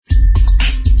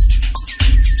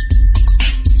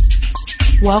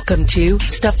Welcome to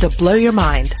Stuff to Blow Your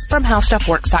Mind from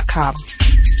HowStuffWorks.com.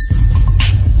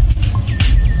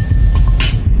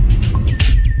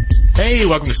 Hey,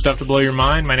 welcome to Stuff to Blow Your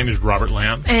Mind. My name is Robert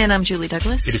Lamb. And I'm Julie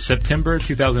Douglas. It is September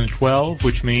 2012,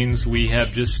 which means we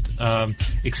have just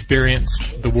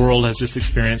the world has just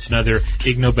experienced another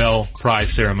Ig Nobel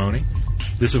Prize ceremony.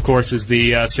 This, of course, is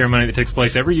the ceremony that takes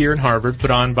place every year in Harvard,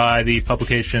 put on by the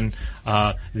publication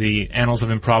The Annals of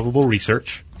Improbable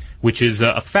Research, which is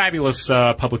a fabulous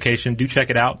publication. Do check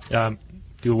it out.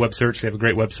 Do a web search. They have a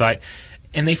great website.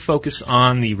 And they focus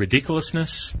on the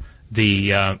ridiculousness,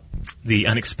 the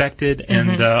unexpected,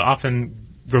 and often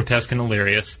grotesque and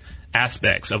hilarious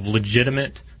aspects of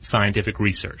legitimate scientific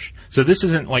research. So this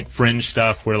isn't like fringe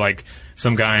stuff where like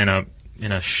some guy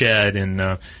in a shed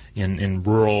in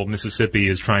rural Mississippi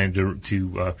is trying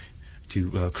to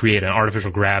create an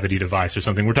artificial gravity device or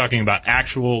something. We're talking about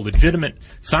actual legitimate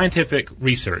scientific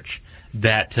research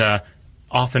that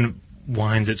often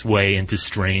winds its way into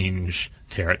strange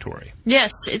territory.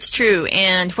 Yes, it's true.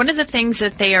 And one of the things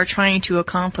that they are trying to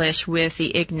accomplish with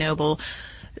the Ig Nobel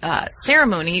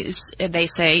ceremonies, they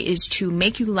say, is to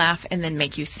make you laugh and then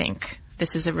make you think.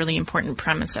 This is a really important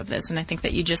premise of this, and I think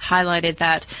that you just highlighted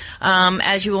that.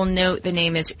 As you will note, the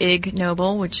name is Ig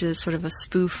Nobel, which is sort of a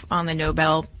spoof on the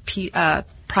Nobel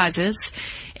prizes.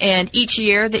 And each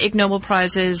year, the Ig Nobel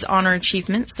prizes honor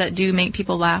achievements that do make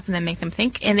people laugh and then make them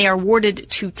think. And they are awarded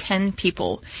to 10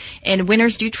 people. And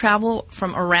winners do travel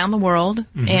from around the world,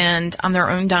 and on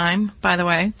their own dime, by the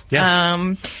way,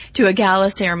 to a gala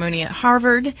ceremony at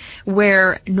Harvard,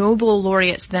 where Nobel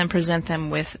laureates then present them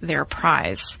with their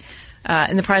prize.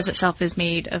 And the prize itself is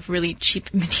made of really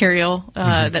cheap material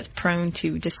that's prone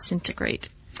to disintegrate.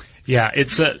 Yeah,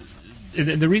 it's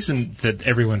the reason that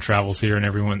everyone travels here and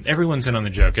everyone's in on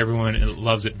the joke. Everyone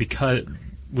loves it because,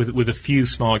 with a few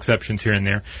small exceptions here and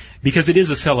there, because it is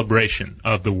a celebration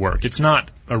of the work. It's not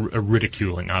a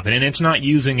ridiculing of it, and it's not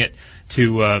using it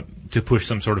to push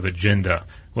some sort of agenda.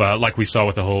 Well, like we saw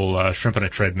with the whole shrimp on a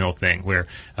treadmill thing, where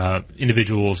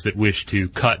individuals that wish to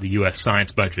cut the U.S.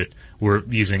 science budget were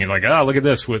using it like, oh, look at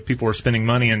this, what people are spending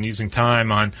money and using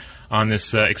time on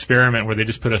this experiment where they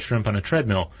just put a shrimp on a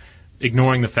treadmill,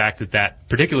 ignoring the fact that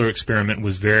particular experiment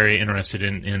was very interested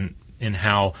in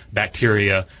how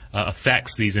bacteria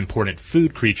affects these important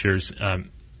food creatures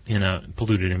in a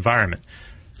polluted environment.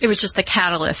 It was just the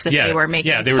catalyst that they were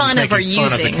making they were fun just of or making fun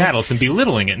using. of the catalyst and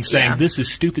belittling it and saying this is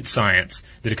stupid science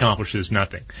that accomplishes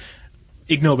nothing.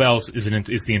 Ig Nobel's is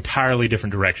the entirely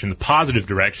different direction, the positive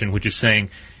direction, which is saying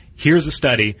here's a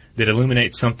study that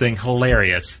illuminates something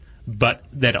hilarious, but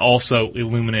that also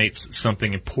illuminates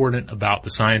something important about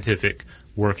the scientific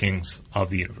workings of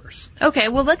the universe. Okay,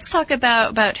 well, let's talk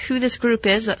about who this group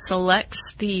is that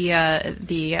selects the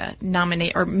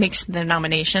nominate or makes the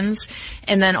nominations,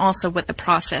 and then also what the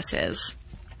process is.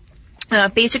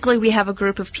 Basically, we have a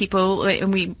group of people,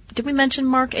 and did we mention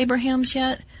Mark Abrahams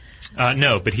yet?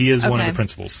 No, but he is one of the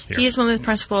principals here. He is one of the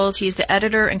principals. He's the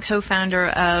editor and co-founder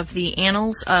of the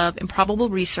Annals of Improbable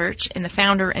Research and the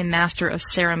founder and master of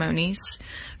ceremonies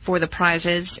for the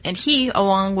prizes. And he,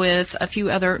 along with a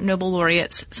few other Nobel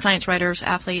laureates, science writers,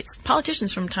 athletes,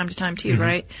 politicians from time to time too,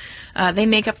 right? They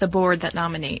make up the board that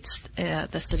nominates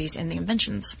the studies and the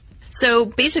inventions. So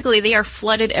basically, they are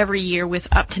flooded every year with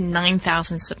up to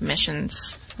 9,000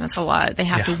 submissions. That's a lot. They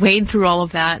have to wade through all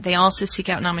of that. They also seek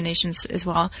out nominations as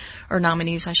well, or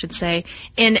nominees, I should say.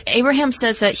 And Abraham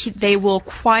says that they will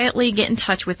quietly get in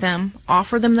touch with them,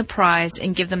 offer them the prize,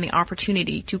 and give them the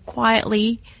opportunity to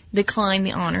quietly decline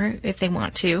the honor if they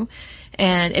want to.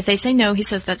 And if they say no, he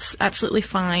says that's absolutely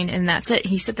fine, and that's it.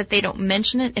 He said that they don't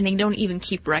mention it, and they don't even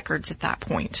keep records at that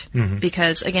point.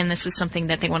 Because, again, this is something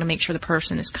that they want to make sure the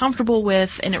person is comfortable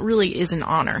with, and it really is an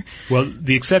honor. Well,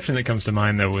 the exception that comes to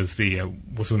mind, though, was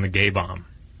when the gay bomb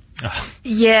won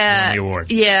the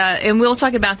award. Yeah, and we'll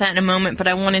talk about that in a moment, but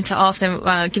I wanted to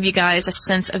also give you guys a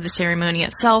sense of the ceremony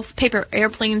itself. Paper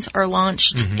airplanes are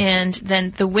launched, and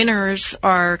then the winners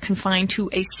are confined to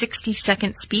a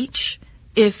 60-second speech.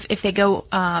 If they go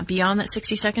beyond that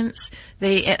 60 seconds,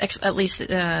 they at least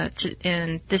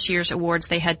in this year's awards,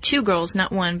 they had two girls,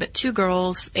 not one, but two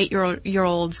girls,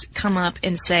 8-year-olds, come up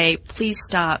and say, "Please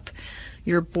stop,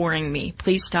 you're boring me.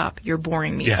 Please stop, you're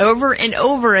boring me," over and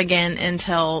over again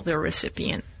until the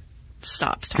recipient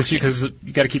stops talking. Because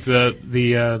you got to keep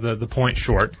the point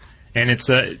short, and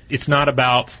it's not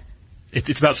about.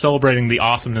 It's about celebrating the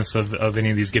awesomeness of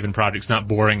any of these given projects, not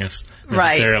boring us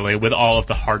necessarily with all of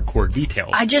the hardcore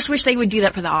details. I just wish they would do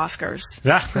that for the Oscars.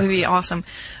 Yeah. It would be awesome.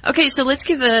 Okay, so let's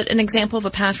give an example of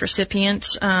a past recipient.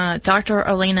 Dr.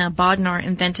 Elena Bodnar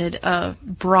invented a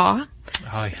bra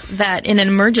that in an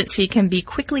emergency can be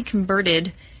quickly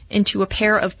converted into a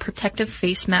pair of protective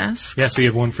face masks. Yeah, so you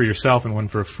have one for yourself and one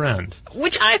for a friend.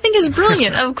 Which I think is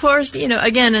brilliant. Of course,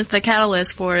 again, it's the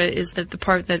catalyst for it is the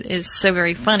part that is so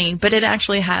very funny, but it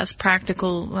actually has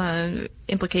practical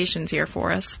implications here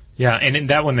for us. Yeah, and in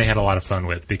that one they had a lot of fun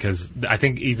with, because I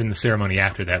think even the ceremony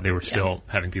after that, they were still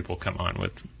having people come on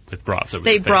with bras over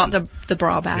They their brought faces. the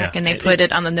bra back, and they put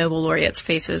it on the Nobel laureates'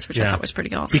 faces, which I thought was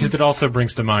pretty awesome. Because it also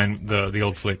brings to mind the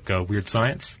old flick Weird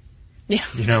Science. Yeah.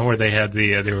 Where they had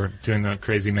they were doing the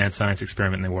crazy mad science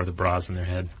experiment and they wore the bras in their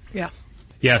head. Yeah.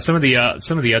 Yeah, some of the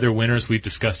other winners we've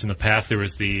discussed in the past. There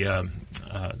was the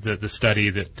study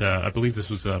that I believe this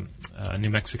was New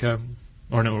Mexico,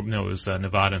 or no, it was a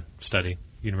Nevada study,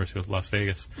 University of Las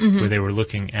Vegas, where they were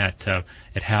looking at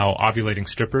how ovulating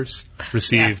strippers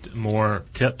received more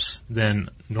tips than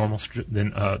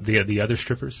the other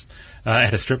strippers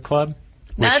at a strip club.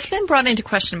 That's been brought into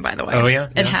question, by the way. Oh, yeah?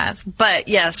 It has. But,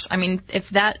 yes, I mean, if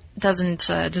that doesn't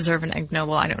deserve an Ig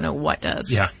Nobel, I don't know what does.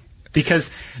 Yeah.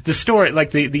 Because the story,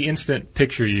 like the instant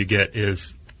picture you get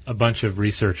is a bunch of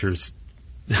researchers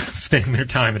spending their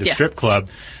time at a strip club.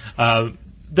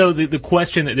 Though the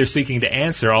question that they're seeking to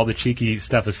answer, all the cheeky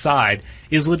stuff aside,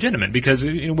 is legitimate, because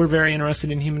we're very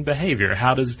interested in human behavior.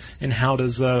 How do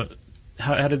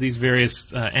these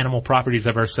various animal properties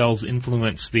of ourselves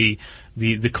influence the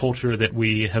culture that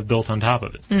we have built on top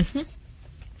of it?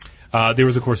 Mm-hmm. There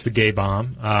was, of course, the gay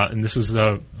bomb, and this was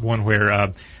one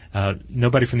where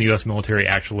nobody from the U.S. military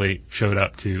actually showed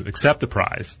up to accept the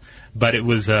prize. But it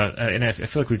was, and I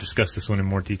feel like we've discussed this one in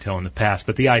more detail in the past,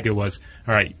 but the idea was,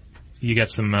 all right, you got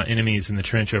some enemies in the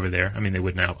trench over there. I mean, they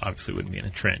obviously wouldn't be in a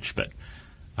trench, but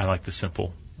I like the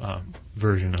simple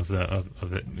version of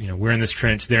it. We're in this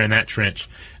trench, they're in that trench.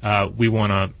 We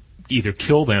want to either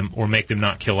kill them or make them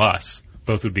not kill us.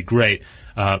 Both would be great.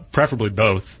 Preferably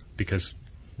both, because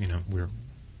we're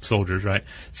soldiers, right?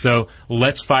 So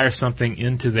let's fire something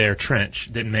into their trench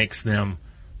that makes them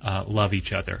love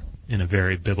each other in a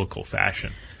very biblical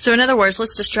fashion. So in other words,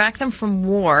 let's distract them from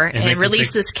war and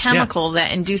release this chemical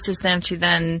that induces them to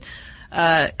then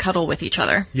cuddle with each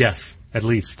other. Yes. At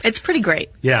least. It's pretty great.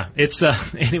 Yeah, it's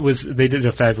and it was. They did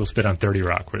a fabulous bit on 30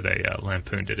 Rock where they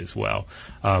lampooned it as well.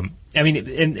 I mean,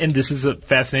 and this is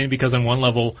fascinating because on one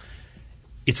level,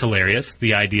 it's hilarious,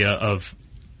 the idea of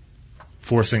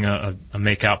forcing a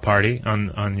make-out party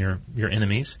on your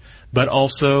enemies, but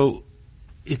also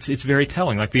it's very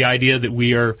telling. Like the idea that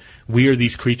we are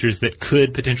these creatures that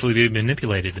could potentially be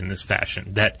manipulated in this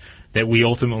fashion. That we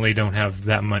ultimately don't have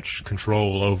that much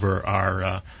control over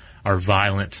our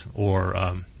violent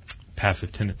or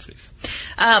passive tendencies.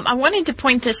 I wanted to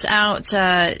point this out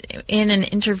in an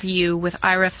interview with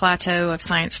Ira Flatto of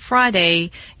Science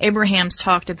Friday. Abrahams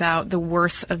talked about the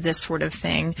worth of this sort of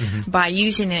thing by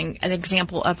using an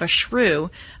example of a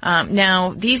shrew.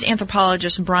 Now, these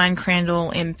anthropologists, Brian Crandall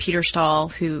and Peter Stahl,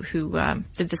 who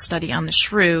did the study on the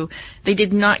shrew, they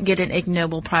did not get an Ig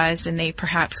Nobel Prize, and they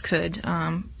perhaps could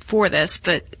for this,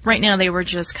 but right now they were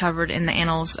just covered in the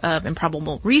Annals of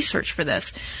Improbable Research for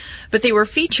this. But they were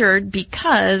featured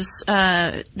because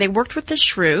they worked with the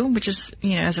shrew, which is,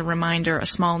 as a reminder, a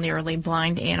small, nearly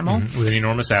blind animal. With an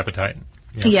enormous appetite.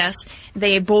 Yeah. Yes.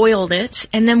 They boiled it,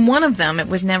 and then one of them, it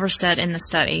was never said in the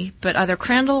study, but either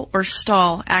Crandall or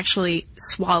Stahl actually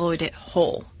swallowed it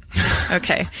whole.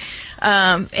 Okay.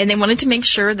 And they wanted to make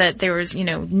sure that there was,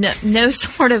 no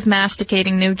sort of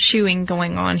masticating, no chewing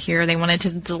going on here. They wanted to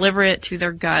deliver it to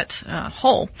their gut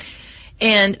whole.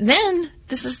 And then,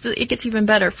 it gets even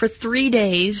better. For 3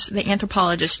 days, the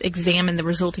anthropologists examined the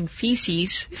resulting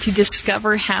feces to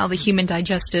discover how the human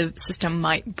digestive system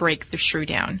might break the shrew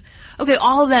down. Okay,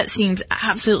 all of that seems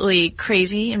absolutely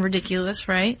crazy and ridiculous,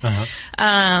 right?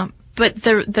 Uh-huh. But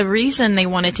the reason they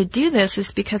wanted to do this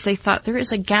is because they thought there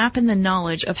is a gap in the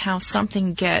knowledge of how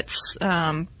something gets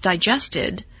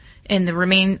digested and the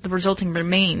resulting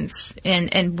remains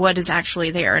and what is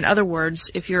actually there. In other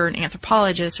words, if you're an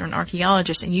anthropologist or an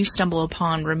archaeologist and you stumble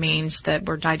upon remains that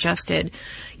were digested,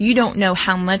 you don't know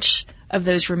how much of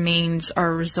those remains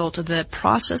are a result of the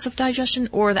process of digestion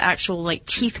or the actual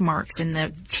teeth marks and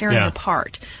the tearing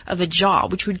apart of a jaw,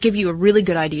 which would give you a really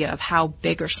good idea of how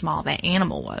big or small that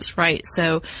animal was, right?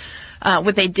 So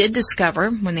what they did discover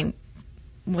when they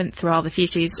went through all the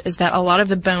feces is that a lot of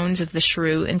the bones of the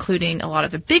shrew, including a lot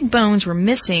of the big bones, were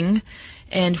missing,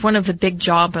 and one of the big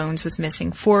jaw bones was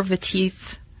missing. 4 of the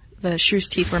teeth, the shrew's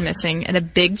teeth, were missing, and a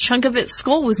big chunk of its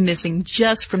skull was missing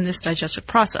just from this digestive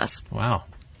process. Wow.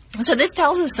 So this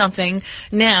tells us something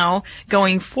now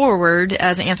going forward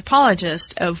as an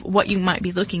anthropologist of what you might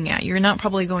be looking at. You're not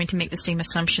probably going to make the same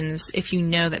assumptions if you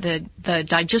know that the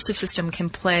digestive system can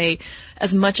play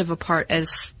as much of a part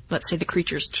as, let's say, the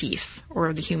creature's teeth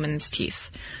or the human's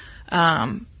teeth. So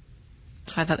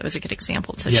I thought that was a good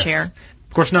example to share.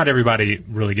 Of course, not everybody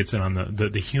really gets in on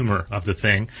the humor of the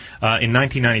thing. In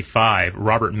 1995,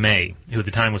 Robert May, who at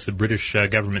the time was the British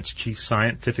government's chief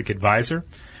scientific advisor,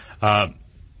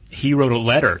 he wrote a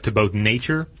letter to both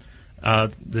Nature,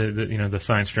 the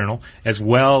science journal, as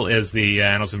well as the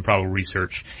Annals of Improbable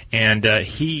Research, and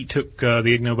he took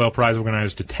the Ig Nobel Prize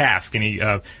organizers to task, and he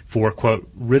for quote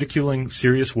ridiculing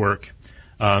serious work,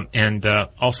 and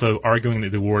also arguing that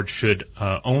the award should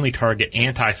only target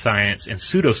anti-science and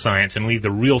pseudoscience and leave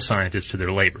the real scientists to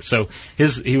their labor. So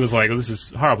he was like, "This is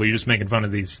horrible. You're just making fun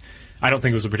of these." I don't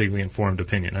think it was a particularly informed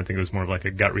opinion. I think it was more of like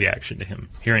a gut reaction to him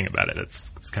hearing about it.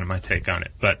 That's kind of my take on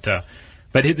it.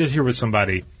 But here was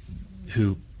somebody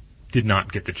who did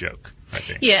not get the joke, I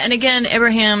think. Yeah, and again,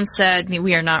 Abraham said,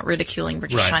 we are not ridiculing, we're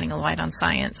just Right. shining a light on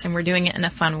science, and we're doing it in a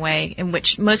fun way, in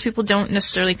which most people don't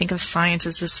necessarily think of science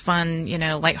as this fun,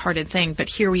 lighthearted thing, but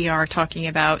here we are talking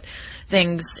about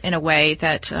things in a way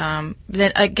that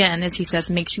again, as he says,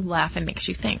 makes you laugh and makes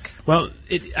you think. Well,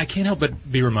 I can't help but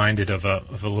be reminded of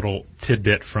a little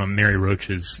tidbit from Mary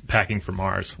Roach's Packing for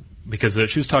Mars, because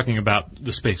she was talking about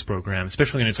the space program,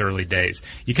 especially in its early days.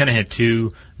 You kind of had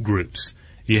two groups.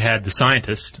 You had the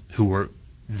scientists who were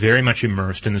very much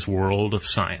immersed in this world of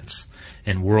science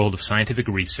and world of scientific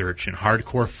research and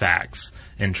hardcore facts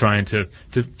and trying to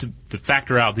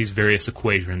factor out these various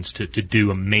equations to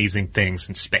do amazing things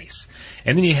in space.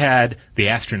 And then you had the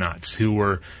astronauts who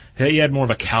were, you had more of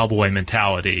a cowboy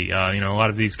mentality. A lot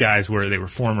of these guys they were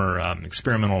former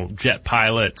experimental jet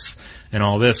pilots and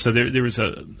all this. So there was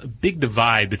a big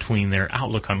divide between their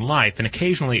outlook on life, and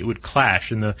occasionally it would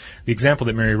clash. And the example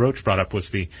that Mary Roach brought up was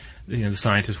the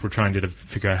scientists were trying to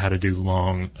figure out how to do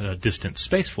long distance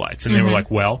space flights, and they were like,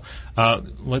 well,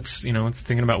 let's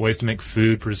thinking about ways to make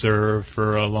food preserve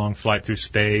for a long flight through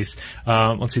space.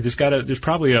 Let's see, there's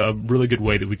probably a really good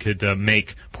way that we could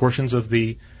make portions of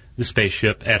the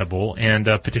spaceship edible and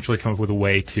potentially come up with a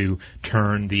way to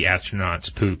turn the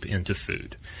astronauts' poop into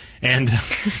food. And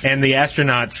the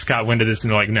astronauts got wind of this and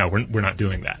they're like, no, we're not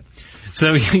doing that.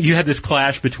 So you had this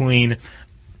clash between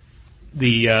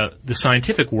the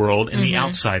scientific world and the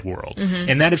outside world.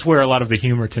 And that is where a lot of the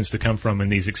humor tends to come from in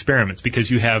these experiments,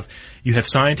 because you have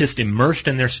scientists immersed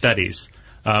in their studies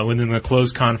within the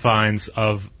closed confines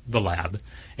of the lab,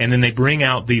 and then they bring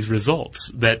out these results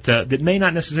that may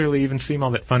not necessarily even seem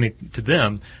all that funny to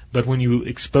them, but when you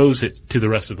expose it to the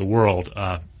rest of the world,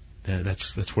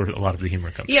 that's where a lot of the humor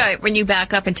comes from. Yeah, when you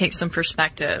back up and take some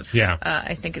perspective. Yeah.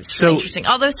 I think it's really interesting.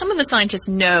 Although some of the scientists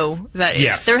know that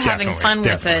they're having fun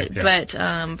with it, but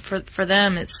for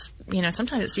them it's,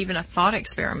 sometimes it's even a thought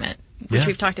experiment, which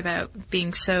we've talked about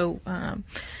being so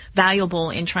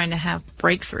valuable in trying to have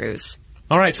breakthroughs.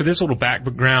 All right, so there's a little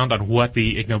background on what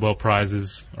the Ig Nobel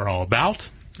Prizes are all about.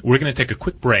 We're going to take a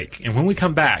quick break, and when we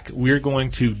come back, we're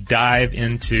going to dive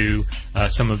into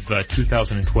some of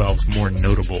 2012's more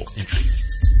notable entries.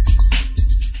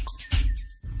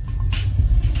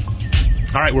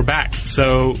 All right, we're back.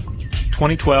 So,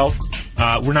 2012,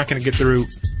 we're not going to get through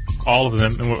all of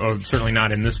them, or certainly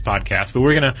not in this podcast, but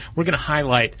we're going to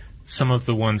highlight some of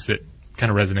the ones that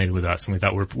kind of resonated with us, and we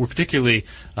thought were particularly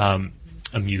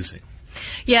amusing.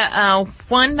 Yeah,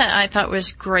 one that I thought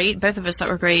was great, both of us thought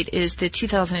were great, is the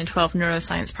 2012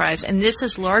 Neuroscience Prize. And this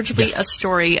is largely a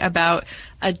story about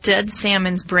a dead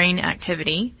salmon's brain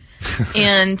activity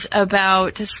and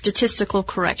about statistical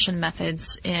correction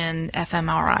methods in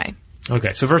fMRI.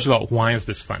 Okay, so first of all, why is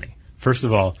this funny? First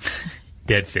of all,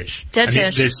 dead fish. Dead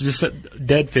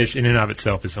fish in and of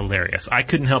itself is hilarious. I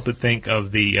couldn't help but think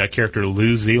of the character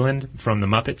Lou Zealand from the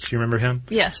Muppets. You remember him?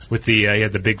 Yes. With he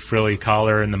had the big frilly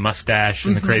collar and the mustache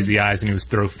and the crazy eyes, and he was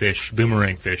throw fish,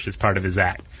 boomerang fish as part of his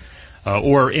act.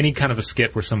 Or any kind of a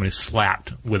skit where someone is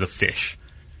slapped with a fish.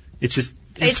 It's just...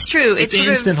 It's true. It's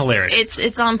instant hilarious.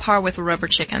 It's on par with a rubber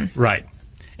chicken. Right.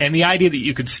 And the idea that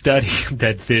you could study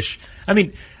dead fish, I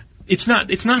mean... It's not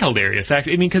hilarious,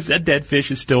 actually. I mean, because a dead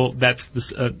fish is still,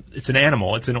 it's an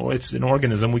animal. It's an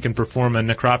organism. We can perform a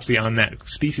necropsy on that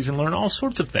species and learn all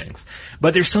sorts of things.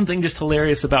 But there's something just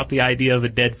hilarious about the idea of a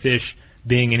dead fish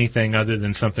being anything other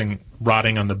than something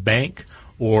rotting on the bank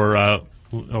or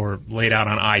laid out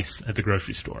on ice at the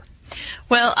grocery store.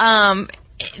 Well,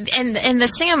 And the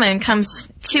salmon comes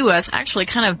to us actually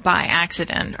kind of by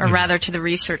accident, or rather to the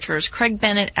researchers. Craig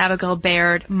Bennett, Abigail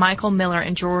Baird, Michael Miller,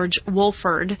 and George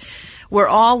Wolford were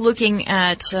all looking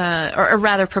at, or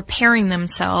rather preparing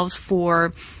themselves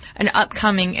for an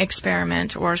upcoming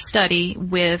experiment or study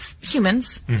with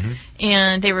humans.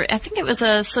 And I think it was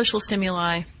a social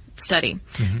stimuli study.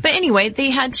 But anyway, they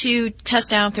had to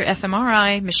test out their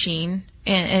fMRI machine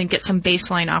and get some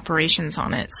baseline operations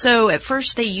on it. So at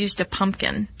first they used a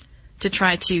pumpkin to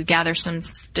try to gather some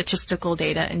statistical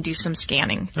data and do some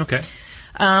scanning. Okay.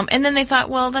 And then they thought,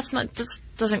 well, this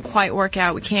doesn't quite work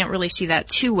out. We can't really see that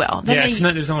too well. Then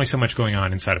there's only so much going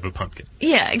on inside of a pumpkin.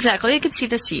 Yeah, exactly. They could see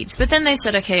the seeds. But then they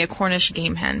said, okay, a Cornish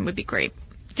game hen would be great.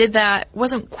 Did that,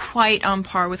 wasn't quite on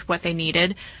par with what they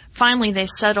needed. Finally, they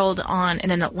settled on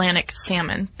an Atlantic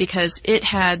salmon because it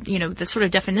had, the sort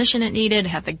of definition it needed,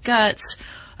 had the guts.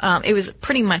 It was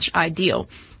pretty much ideal.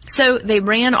 So they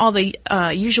ran all the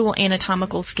usual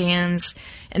anatomical scans,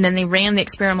 and then they ran the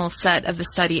experimental set of the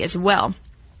study as well.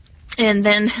 And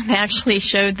then they actually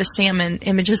showed the salmon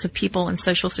images of people in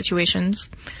social situations,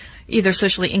 either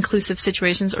socially inclusive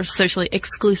situations or socially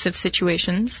exclusive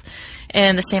situations.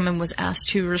 And the salmon was asked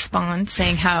to respond,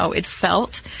 saying how it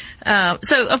felt.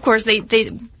 So, of course, they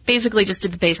basically just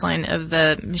did the baseline of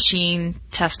the machine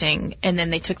testing, and then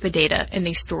they took the data and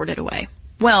they stored it away.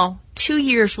 Well, 2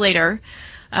 years later,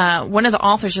 one of the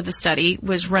authors of the study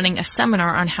was running a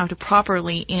seminar on how to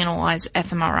properly analyze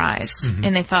fMRIs.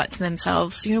 And they thought to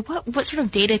themselves, what sort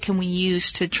of data can we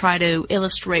use to try to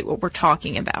illustrate what we're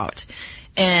talking about?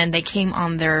 And they came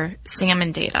on their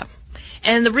salmon data.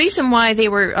 And the reason why they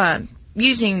were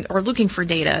using or looking for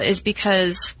data is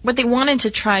because what they wanted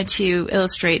to try to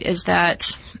illustrate is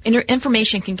that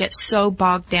information can get so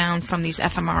bogged down from these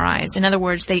fMRIs. In other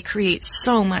words, they create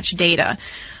so much data.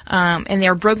 And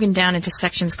they're broken down into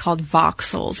sections called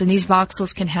voxels. And these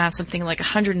voxels can have something like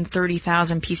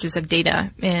 130,000 pieces of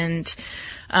data. And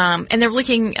they're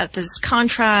looking at this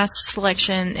contrast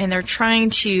selection, and they're trying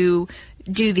to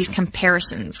do these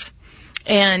comparisons.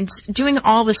 And doing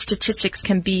all the statistics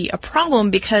can be a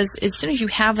problem because as soon as you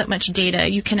have that much data,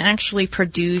 you can actually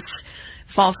produce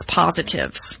false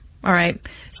positives. All right.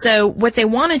 So what they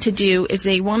wanted to do is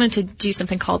they wanted to do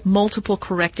something called multiple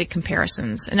corrected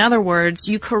comparisons. In other words,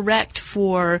 you correct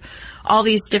for all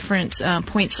these different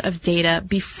points of data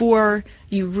before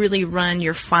you really run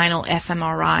your final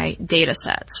fMRI data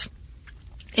sets.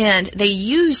 And they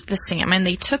used the salmon.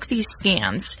 They took these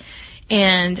scans,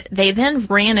 and they then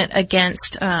ran it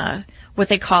against what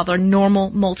they call their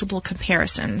normal multiple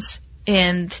comparisons.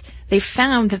 And they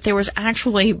found that there was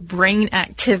actually brain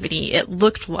activity, it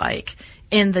looked like,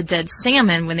 in the dead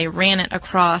salmon when they ran it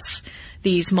across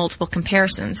these multiple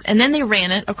comparisons. And then they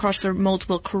ran it across their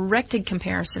multiple corrected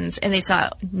comparisons, and they saw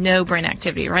no brain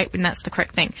activity, right? And that's the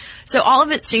correct thing. So all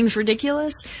of it seems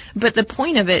ridiculous, but the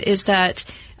point of it is that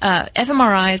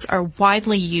fMRIs are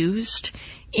widely used,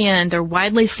 and they're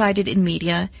widely cited in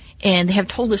media, and they have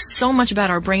told us so much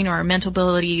about our brain or our mental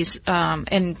abilities,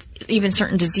 and even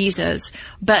certain diseases,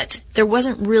 but there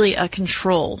wasn't really a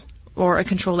control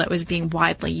that was being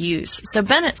widely used. So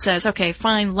Bennett says, okay,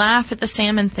 fine, laugh at the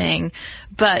salmon thing,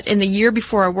 but in the year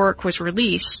before our work was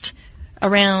released,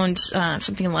 around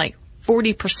something like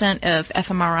 40% of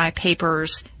fMRI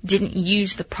papers didn't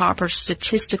use the proper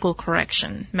statistical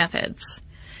correction methods.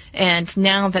 And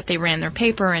now that they ran their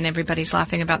paper and everybody's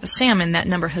laughing about the salmon, that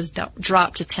number has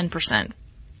dropped to 10%.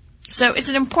 So it's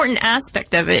an important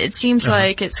aspect of it. It seems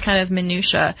like it's kind of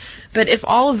minutia. But if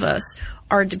all of us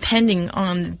are depending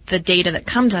on the data that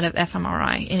comes out of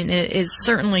fMRI, and it is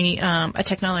certainly a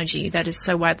technology that is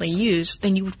so widely used,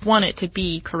 then you would want it to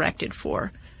be corrected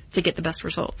for to get the best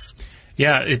results.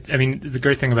 Yeah, the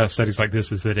great thing about studies like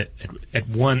this is that at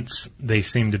once they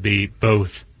seem to be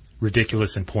both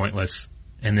ridiculous and pointless,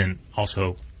 and then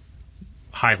also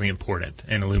highly important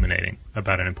and illuminating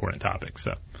about an important topic.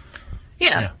 So,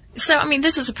 yeah. So,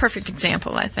 this is a perfect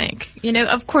example, I think.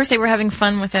 Of course they were having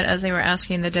fun with it as they were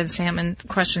asking the dead salmon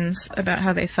questions about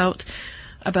how they felt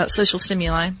about social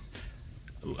stimuli.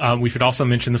 We should also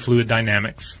mention the fluid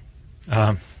dynamics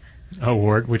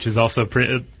award, which is also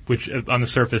which on the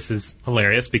surface is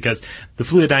hilarious because the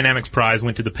fluid dynamics prize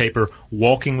went to the paper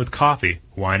 "Walking with Coffee: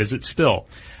 Why Does It Spill?"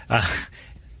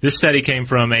 This study came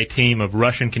from a team of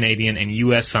Russian, Canadian, and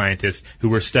U.S. scientists who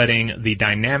were studying the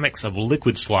dynamics of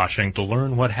liquid sloshing to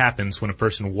learn what happens when a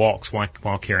person walks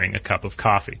while carrying a cup of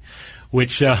coffee.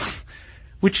 Which this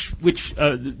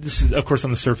is, of course, on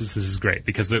the surface, this is great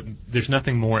because there's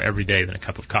nothing more every day than a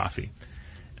cup of coffee,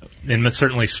 and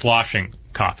certainly sloshing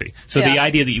coffee. So the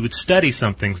idea that you would study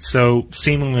something so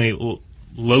seemingly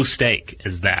low stake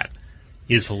as that,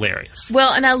 is hilarious.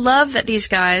 Well, and I love that these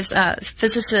guys,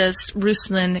 physicists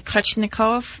Ruslan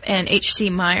Krechnikov and H.C.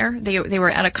 Meyer, they were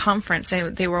at a conference.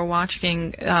 They were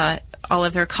watching all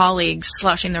of their colleagues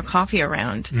sloshing their coffee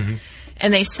around. Mm-hmm.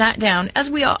 And they sat down,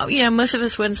 as we all, most of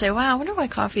us would, and say, wow, I wonder why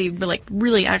coffee,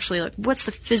 really actually, what's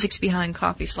the physics behind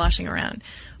coffee sloshing around?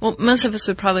 Well, most of us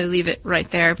would probably leave it right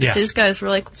there. But these guys were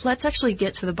like, let's actually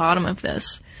get to the bottom of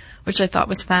this, which I thought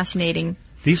was fascinating.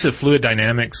 These are fluid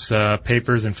dynamics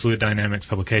papers and fluid dynamics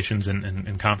publications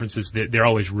and conferences. They're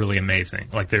always really amazing.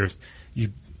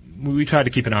 We try to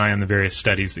keep an eye on the various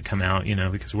studies that come out,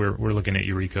 because we're looking at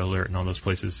Eureka Alert and all those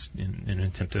places in an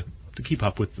attempt to keep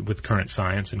up with current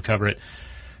science and cover it.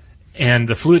 And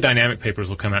the fluid dynamic papers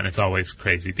will come out, and it's always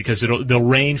crazy because they'll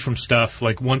range from stuff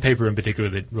like one paper in particular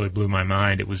that really blew my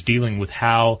mind. It was dealing with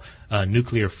how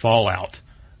nuclear fallout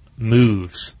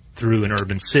moves through an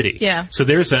urban city. Yeah. So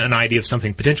there's an idea of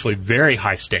something potentially very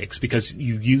high stakes because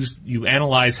you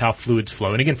analyze how fluids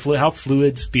flow. And again, how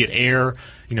fluids, be it air,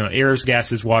 airs,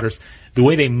 gases, waters, the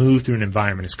way they move through an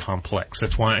environment is complex.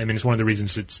 That's why, it's one of the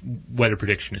reasons weather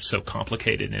prediction is so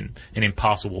complicated and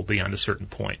impossible beyond a certain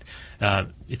point.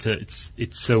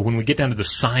 So when we get down to the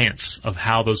science of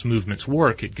how those movements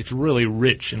work, it gets really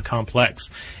rich and complex.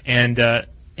 And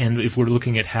if we're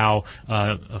looking at how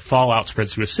fallout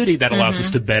spreads through a city, that allows us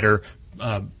to better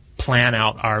plan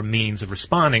out our means of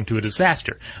responding to a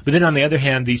disaster. But then on the other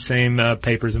hand, these same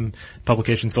papers and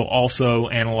publications will also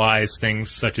analyze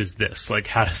things such as this, like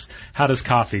how does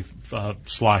coffee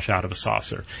slosh out of a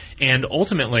saucer? And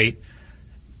ultimately,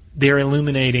 they're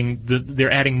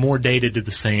they're adding more data to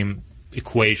the same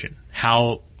equation.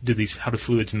 How do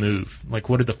fluids move? Like,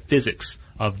 what are the physics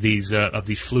of these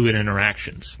fluid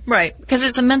interactions? Right, because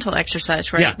it's a mental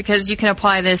exercise, right? Yeah. Because you can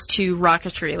apply this to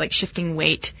rocketry, like shifting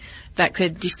weight that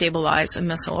could destabilize a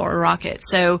missile or a rocket.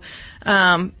 So,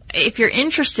 if you're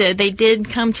interested, they did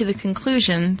come to the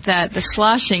conclusion that the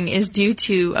sloshing is due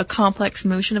to a complex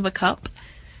motion of a cup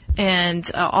and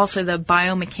also the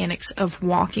biomechanics of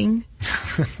walking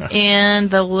and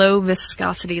the low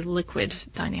viscosity liquid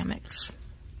dynamics.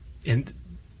 And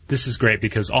this is great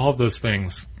because all of those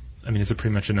things, it's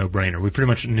pretty much a no-brainer. We pretty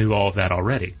much knew all of that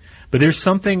already. But there's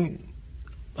something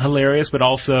hilarious but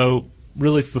also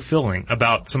really fulfilling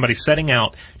about somebody setting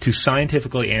out to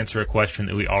scientifically answer a question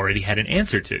that we already had an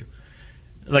answer to.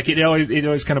 Like, it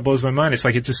always kind of blows my mind. It's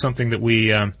like it's just something that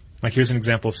we, here's an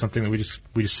example of something that we just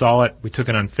saw it, we took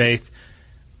it on faith.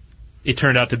 It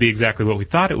turned out to be exactly what we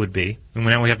thought it would be, and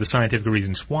now we have the scientific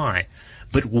reasons why.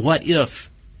 But what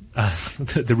if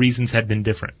the reasons had been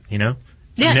different, Yeah,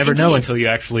 you never indeed. know until you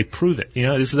actually prove it.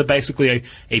 This is basically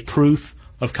a proof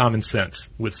of common sense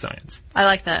with science. I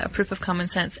like that, a proof of common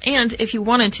sense. And if you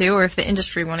wanted to, or if the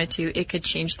industry wanted to, it could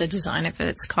change the design of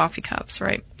its coffee cups,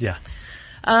 right? Yeah.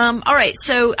 All right,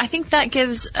 so I think that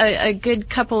gives a good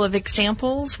couple of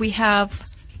examples. We have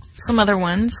some other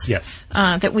ones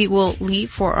that we will leave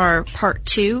for our part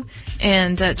 2.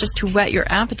 And just to whet your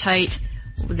appetite,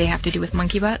 they have to do with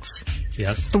monkey butts.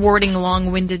 Yes. Thwarting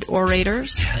long-winded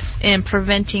orators. Yes. And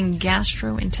preventing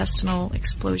gastrointestinal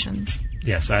explosions.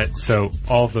 Yes, so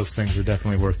all of those things are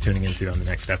definitely worth tuning into on the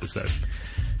next episode.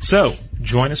 So,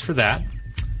 join us for that.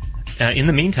 In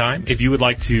the meantime, if you would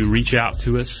like to reach out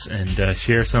to us and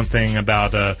share something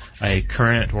about a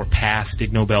current or past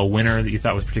Ig Nobel winner that you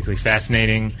thought was particularly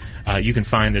fascinating, you can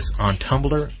find us on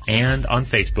Tumblr and on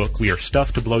Facebook. We are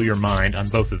Stuff to Blow Your Mind on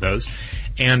both of those.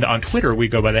 And on Twitter, we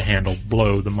go by the handle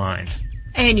Blow the Mind.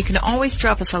 And you can always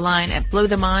drop us a line at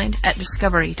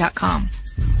blowthemind@discovery.com.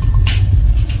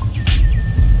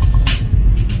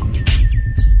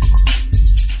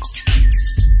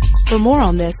 For more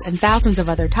on this and thousands of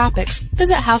other topics,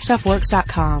 visit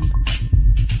howstuffworks.com.